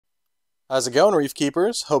How's it going, Reef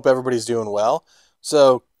Keepers? Hope everybody's doing well.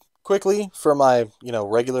 So, quickly for my,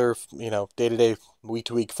 regular, day-to-day,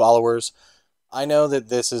 week-to-week followers, I know that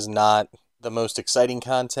this is not the most exciting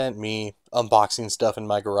content, me unboxing stuff in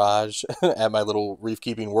my garage at my little reef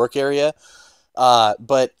keeping work area.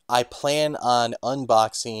 But I plan on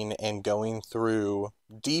unboxing and going through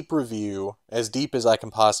deep review, as deep as I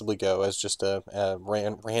can possibly go as just a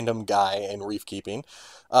random guy in reef keeping,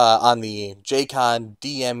 on the Jecod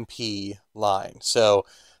DMP line. So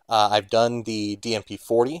I've done the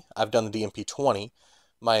DMP-40, I've done the DMP-20,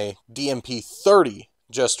 my DMP-30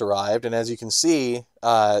 just arrived, and as you can see,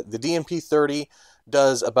 the DMP-30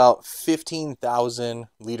 does about 15,000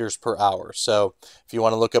 liters per hour. So if you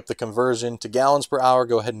want to look up the conversion to gallons per hour,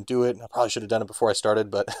 go ahead and do it. I probably should have done it before I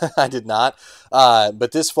started, but I did not.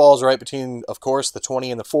 But this falls right between, of course, the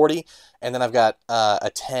 20 and the 40. And then I've got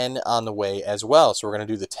a 10 on the way as well. So we're going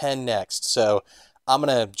to do the 10 next. So I'm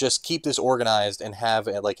going to just keep this organized and have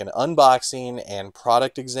like an unboxing and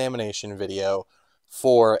product examination video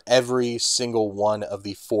for every single one of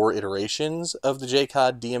the 4 iterations of the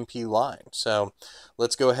Jecod DMP line. So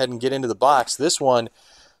let's go ahead and get into the box. This one,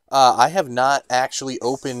 I have not actually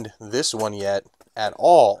opened this one yet at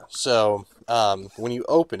all. So when you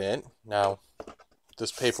open it, now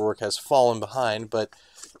this paperwork has fallen behind, but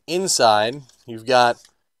inside you've got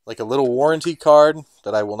like a little warranty card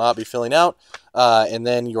that I will not be filling out, and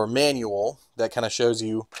then your manual that kind of shows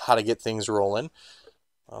you how to get things rolling.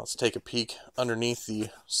 Let's take a peek underneath the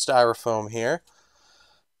styrofoam here.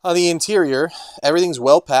 On the interior, everything's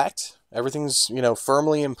well packed. Everything's,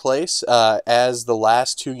 firmly in place, as the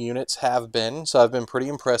last 2 units have been. So I've been pretty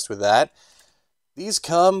impressed with that. These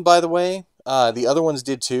come, by the way, the other ones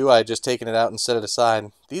did too. I had just taken it out and set it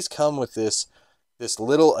aside. These come with this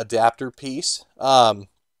little adapter piece. I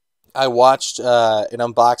watched an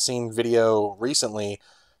unboxing video recently,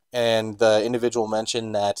 and the individual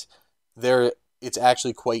mentioned that it's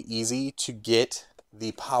actually quite easy to get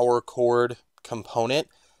the power cord component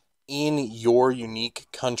in your unique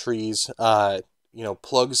country's,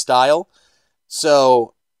 plug style.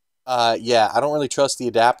 So, yeah, I don't really trust the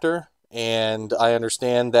adapter, and I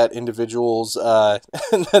understand that individuals,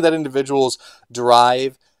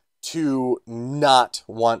 drive to not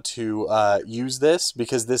want to use this,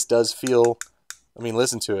 because this does feel,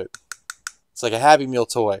 listen to it. It's like a Happy Meal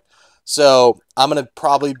toy. So I'm going to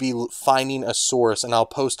probably be finding a source, and I'll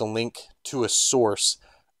post a link to a source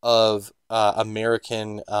of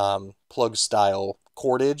American plug style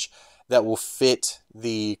cordage that will fit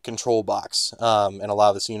the control box and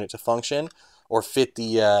allow this unit to function, or fit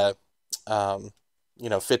the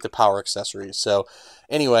fit the power accessories. So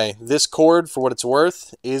anyway, this cord, for what it's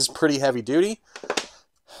worth, is pretty heavy duty.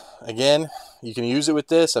 Again, you can use it with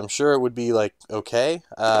this. I'm sure it would be like okay.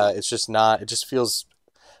 It's just not. It just feels,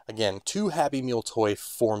 again, too Happy Meal toy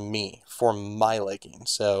for me, for my liking.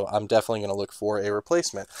 So I'm definitely going to look for a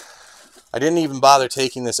replacement. I didn't even bother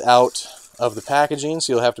taking this out of the packaging,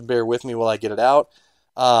 so you'll have to bear with me while I get it out.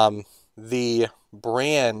 The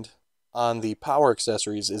brand on the power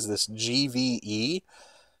accessories is this GVE,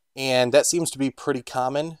 and that seems to be pretty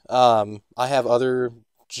common. I have other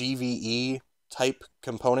GVE type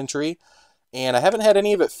componentry, and I haven't had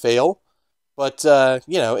any of it fail. But,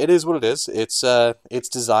 it is what it is. It's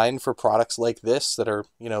designed for products like this that are,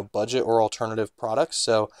 budget or alternative products.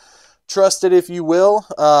 So trust it if you will,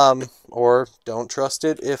 or don't trust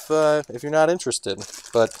it if you're not interested.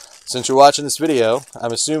 But since you're watching this video,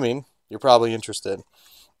 I'm assuming you're probably interested.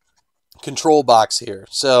 Control box here.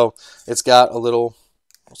 So it's got a little,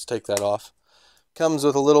 let's take that off. Comes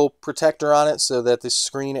with a little protector on it so that the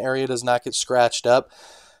screen area does not get scratched up.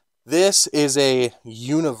 This is a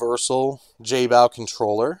universal Jebao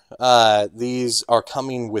controller. These are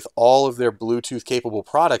coming with all of their Bluetooth capable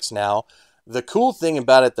products now. The cool thing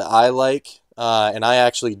about it that I like, and I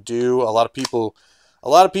actually do, a lot of people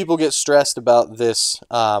get stressed about this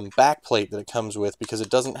back plate that it comes with, because it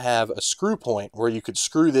doesn't have a screw point where you could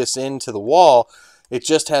screw this into the wall. It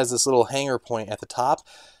just has this little hanger point at the top.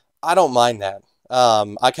 I don't mind that.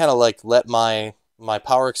 I kind of let my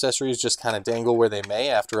power accessories just kind of dangle where they may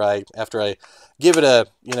after I give it a,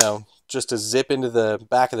 just a zip into the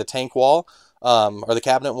back of the tank wall, or the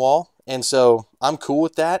cabinet wall. And so I'm cool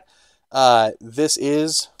with that. This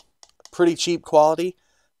is pretty cheap quality,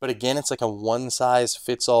 but again, it's like a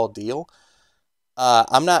one-size-fits-all deal.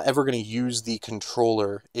 I'm not ever going to use the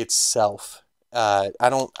controller itself.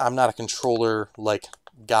 I'm not a controller like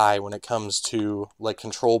guy when it comes to like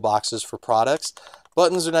control boxes for products.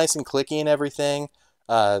 Buttons are nice and clicky and everything.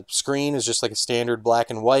 Screen is just like a standard black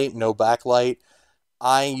and white, no backlight.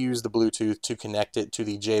 I use the Bluetooth to connect it to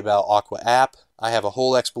the Jebao Aqua app. I have a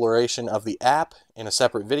whole exploration of the app in a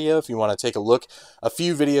separate video if you want to take a look. A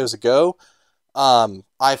few videos ago,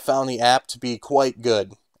 I found the app to be quite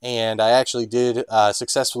good, and I actually did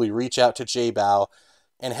successfully reach out to Jebao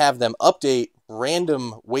and have them update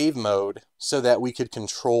random wave mode so that we could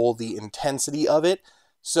control the intensity of it.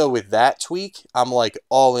 So with that tweak, I'm like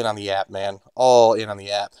all in on the app, man. All in on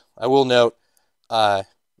the app. I will note,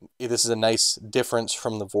 this is a nice difference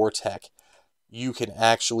from the VorTech. You can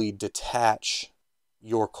actually detach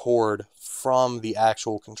your cord from the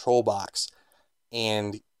actual control box,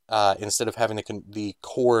 and instead of having the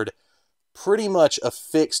cord pretty much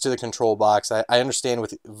affixed to the control box, I understand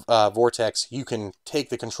with VorTex you can take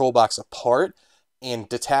the control box apart and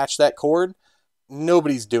detach that cord.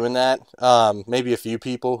 Nobody's doing that. Maybe a few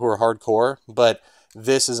people who are hardcore, but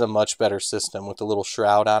this is a much better system with the little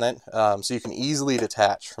shroud on it, so you can easily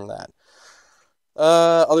detach from that.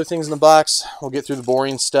 Other things in the box, we'll get through the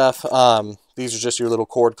boring stuff. These are just your little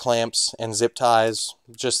cord clamps and zip ties.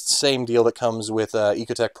 Just the same deal that comes with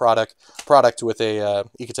Ecotech product with a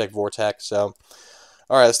Ecotech VorTech. So,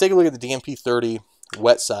 all right, let's take a look at the DMP-30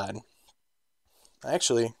 wet side.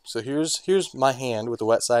 Actually, so here's my hand with the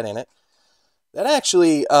wet side in it. That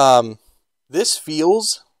actually, this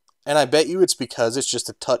feels, and I bet you it's because it's just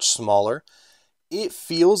a touch smaller, it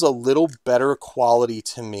feels a little better quality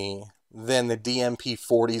to me than the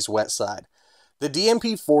DMP-40's wet side. The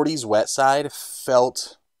DMP-40's wet side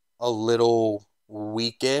felt a little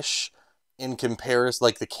weakish in comparison,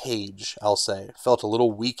 like the cage, I'll say, felt a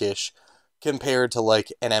little weakish compared to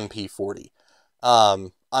like an MP-40.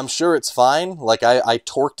 I'm sure it's fine. Like I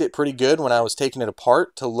torqued it pretty good when I was taking it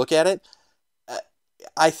apart to look at it.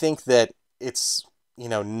 I think that it's, you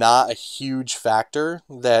know, not a huge factor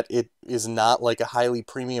that it is not like a highly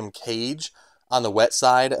premium cage on the wet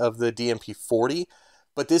side of the DMP-40,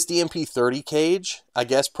 but this DMP-30 cage, I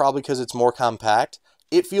guess probably because it's more compact,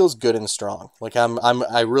 it feels good and strong. Like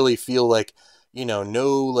I really feel like, you know,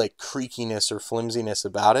 no like creakiness or flimsiness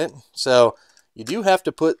about it. So you do have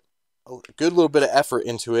to put a good little bit of effort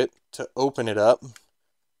into it to open it up,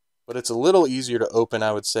 but it's a little easier to open,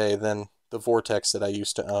 I would say, than the VorTex that I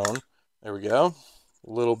used to own. There we go. A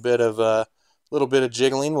little bit of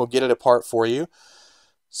jiggling will get it apart for you.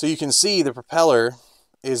 So you can see the propeller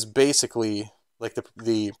is basically like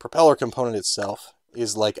the propeller component itself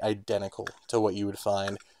is like identical to what you would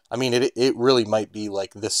find. I mean, it really might be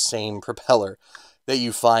like the same propeller that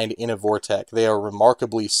you find in a VorTech. They are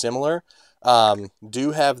remarkably similar.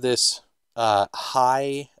 Do have this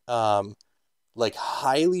like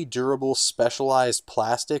highly durable specialized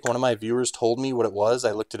plastic. One of my viewers told me what it was.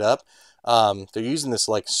 I looked it up. They're using this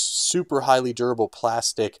like super highly durable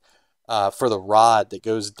plastic for the rod that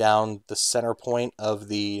goes down the center point of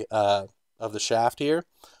the shaft here,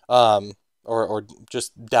 or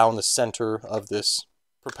just down the center of this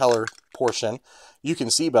propeller portion. You can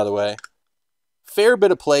see, by the way, fair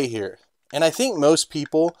bit of play here, and I think most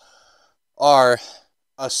people are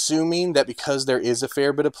assuming that because there is a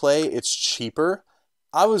fair bit of play, it's cheaper.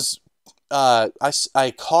 I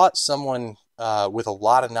caught someone with a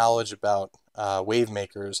lot of knowledge about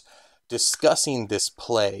Wavemakers discussing this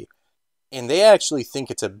play, and they actually think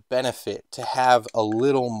it's a benefit to have a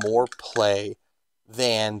little more play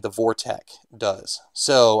than the VorTech does.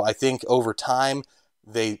 So I think over time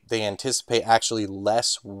they anticipate actually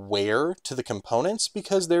less wear to the components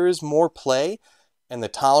because there is more play and the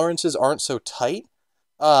tolerances aren't so tight.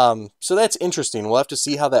 So that's interesting. We'll have to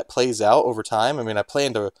see how that plays out over time. I mean, I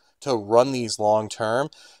plan to run these long term.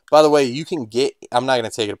 By the way, you can get, I'm not going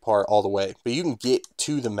to take it apart all the way, but you can get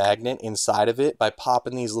to the magnet inside of it by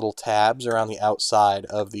popping these little tabs around the outside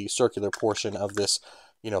of the circular portion of this,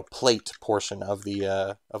 you know, plate portion of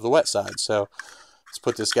the wet side. So let's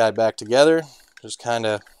put this guy back together. Just kind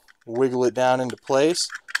of wiggle it down into place.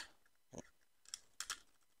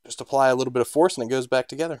 Just apply a little bit of force and it goes back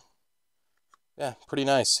together. Yeah, pretty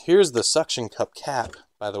nice. Here's the suction cup cap,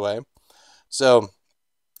 by the way. So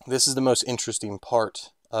this is the most interesting part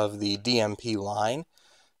of the DMP line,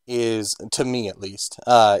 is, to me at least,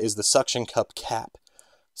 is the suction cup cap.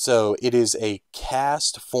 So it is a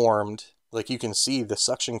cast formed, like you can see the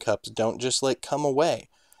suction cups don't just like come away.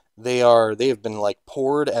 They have been like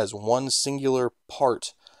poured as one singular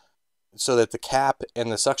part so that the cap and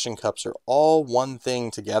the suction cups are all one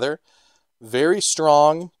thing together. Very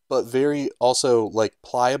strong, but very also like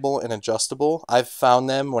pliable and adjustable. I've found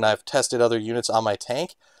them when I've tested other units on my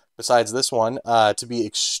tank, besides this one, to be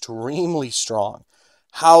extremely strong.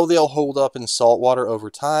 How they'll hold up in salt water over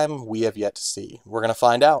time, we have yet to see. We're going to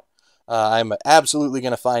find out. I'm absolutely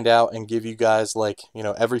going to find out and give you guys, like, you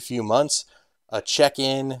know, every few months a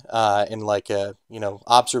check-in and like a,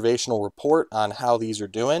 observational report on how these are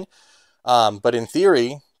doing. But in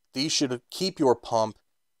theory, these should keep your pump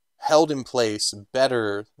held in place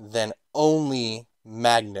better than only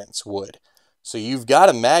magnets would. So you've got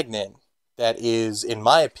a magnet that is, in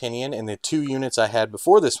my opinion, in the 2 units I had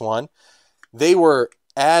before this one, they were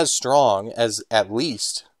as strong as, at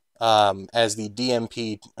least, as the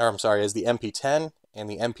as the MP10 and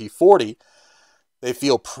the MP40. They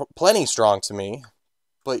feel plenty strong to me,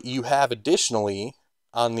 but you have additionally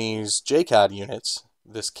on these Jecod units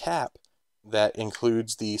this cap that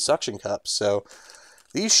includes the suction cups. So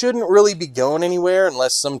these shouldn't really be going anywhere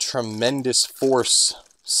unless some tremendous force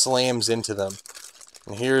slams into them.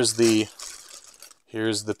 And here's the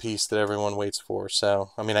piece that everyone waits for.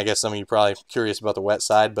 So, I mean, I guess some of you are probably curious about the wet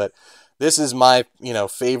side, but this is my,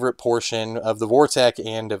 favorite portion of the VorTech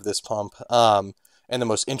and of this pump, and the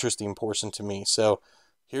most interesting portion to me. So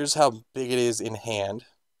here's how big it is in hand.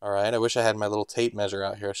 All right, I wish I had my little tape measure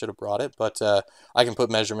out here. I should have brought it, but I can put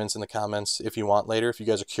measurements in the comments if you want later, if you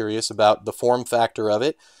guys are curious about the form factor of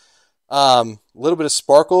it. A little bit of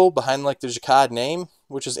sparkle behind like the Jecod name,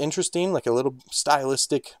 which is interesting, like a little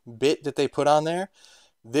stylistic bit that they put on there.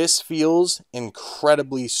 This feels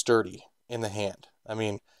incredibly sturdy in the hand. I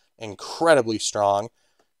mean, incredibly strong.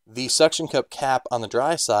 The suction cup cap on the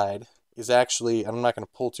dry side is actually, I'm not going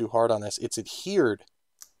to pull too hard on this, it's adhered.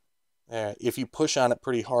 If you push on it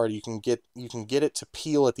pretty hard, you can get it to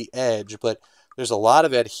peel at the edge, but there's a lot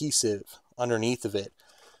of adhesive underneath of it,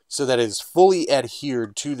 so that it is fully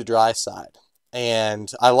adhered to the dry side.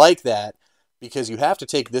 And I like that because you have to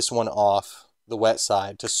take this one off the wet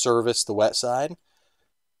side to service the wet side,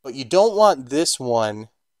 but you don't want this one,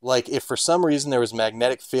 like if for some reason there was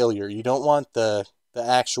magnetic failure, you don't want the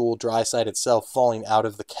actual dry side itself falling out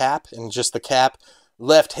of the cap and just the cap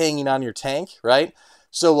left hanging on your tank, right?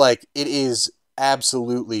 So like it is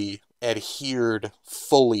absolutely adhered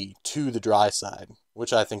fully to the dry side,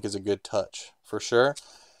 which I think is a good touch for sure.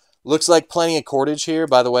 Looks like plenty of cordage here.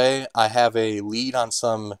 By the way, I have a lead on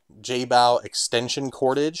some Jebao extension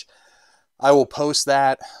cordage. I will post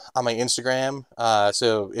that on my Instagram.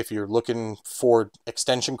 So if you're looking for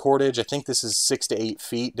extension cordage, I think this is 6 to 8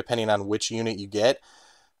 feet, depending on which unit you get.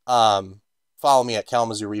 Follow me at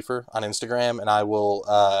Kalamazoo Reefer on Instagram, and I will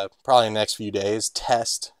probably in the next few days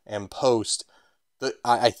test and post.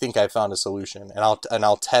 I think I found a solution, and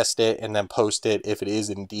I'll test it and then post it if it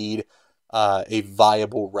is indeed a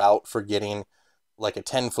viable route for getting like a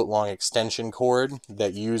 10-foot long extension cord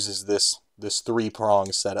that uses this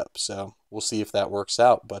 3-prong setup. So we'll see if that works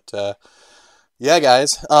out. But yeah,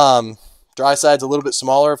 guys, dry side's a little bit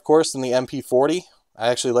smaller, of course, than the MP40. I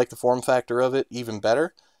actually like the form factor of it even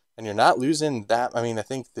better. And you're not losing that. I mean, I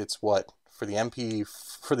think it's what for the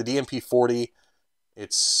DMP-40,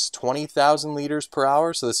 it's 20,000 liters per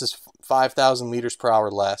hour. So this is 5,000 liters per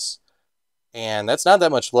hour less, and that's not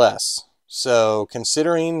that much less. So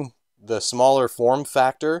considering the smaller form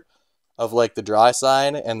factor of like the dry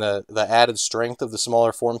side and the added strength of the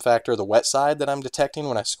smaller form factor of the wet side that I'm detecting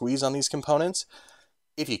when I squeeze on these components,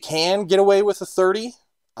 if you can get away with a 30.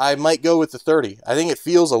 I might go with the 30. I think it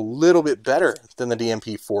feels a little bit better than the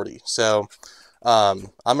DMP-40. So I'm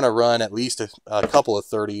going to run at least a couple of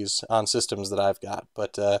 30s on systems that I've got.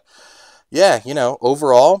 But yeah,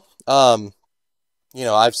 overall,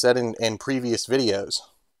 I've said in previous videos,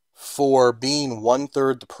 for being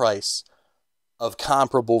 1/3 the price of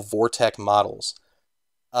comparable VorTech models,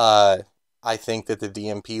 I think that the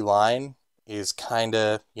DMP line is kind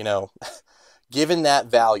of, given that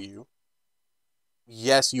value,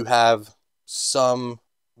 yes, you have some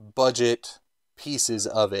budget pieces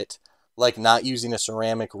of it, like not using a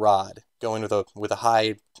ceramic rod, going with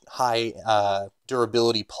a high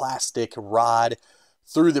durability plastic rod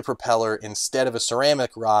through the propeller instead of a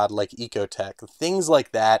ceramic rod like Ecotech. Things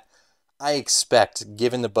like that, I expect,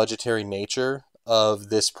 given the budgetary nature of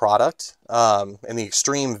this product and the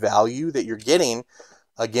extreme value that you're getting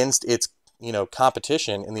against its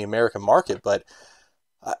competition in the American market. But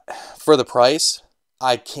for the price,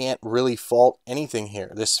 I can't really fault anything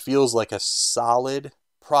here. This feels like a solid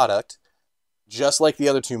product, just like the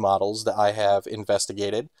other 2 models that I have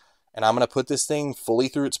investigated. And I'm going to put this thing fully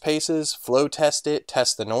through its paces, flow test it,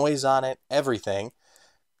 test the noise on it, everything.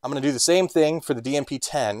 I'm going to do the same thing for the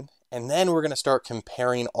DMP-10, and then we're going to start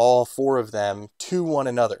comparing all 4 of them to one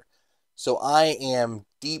another. So I am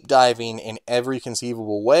deep diving in every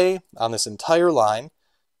conceivable way on this entire line.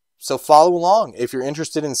 So follow along if you're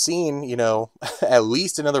interested in seeing, at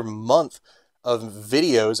least another month of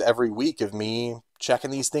videos every week of me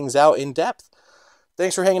checking these things out in depth.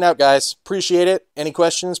 Thanks for hanging out, guys. Appreciate it. Any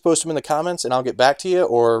questions, post them in the comments, and I'll get back to you,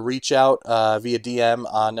 or reach out via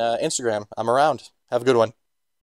DM on Instagram. I'm around. Have a good one.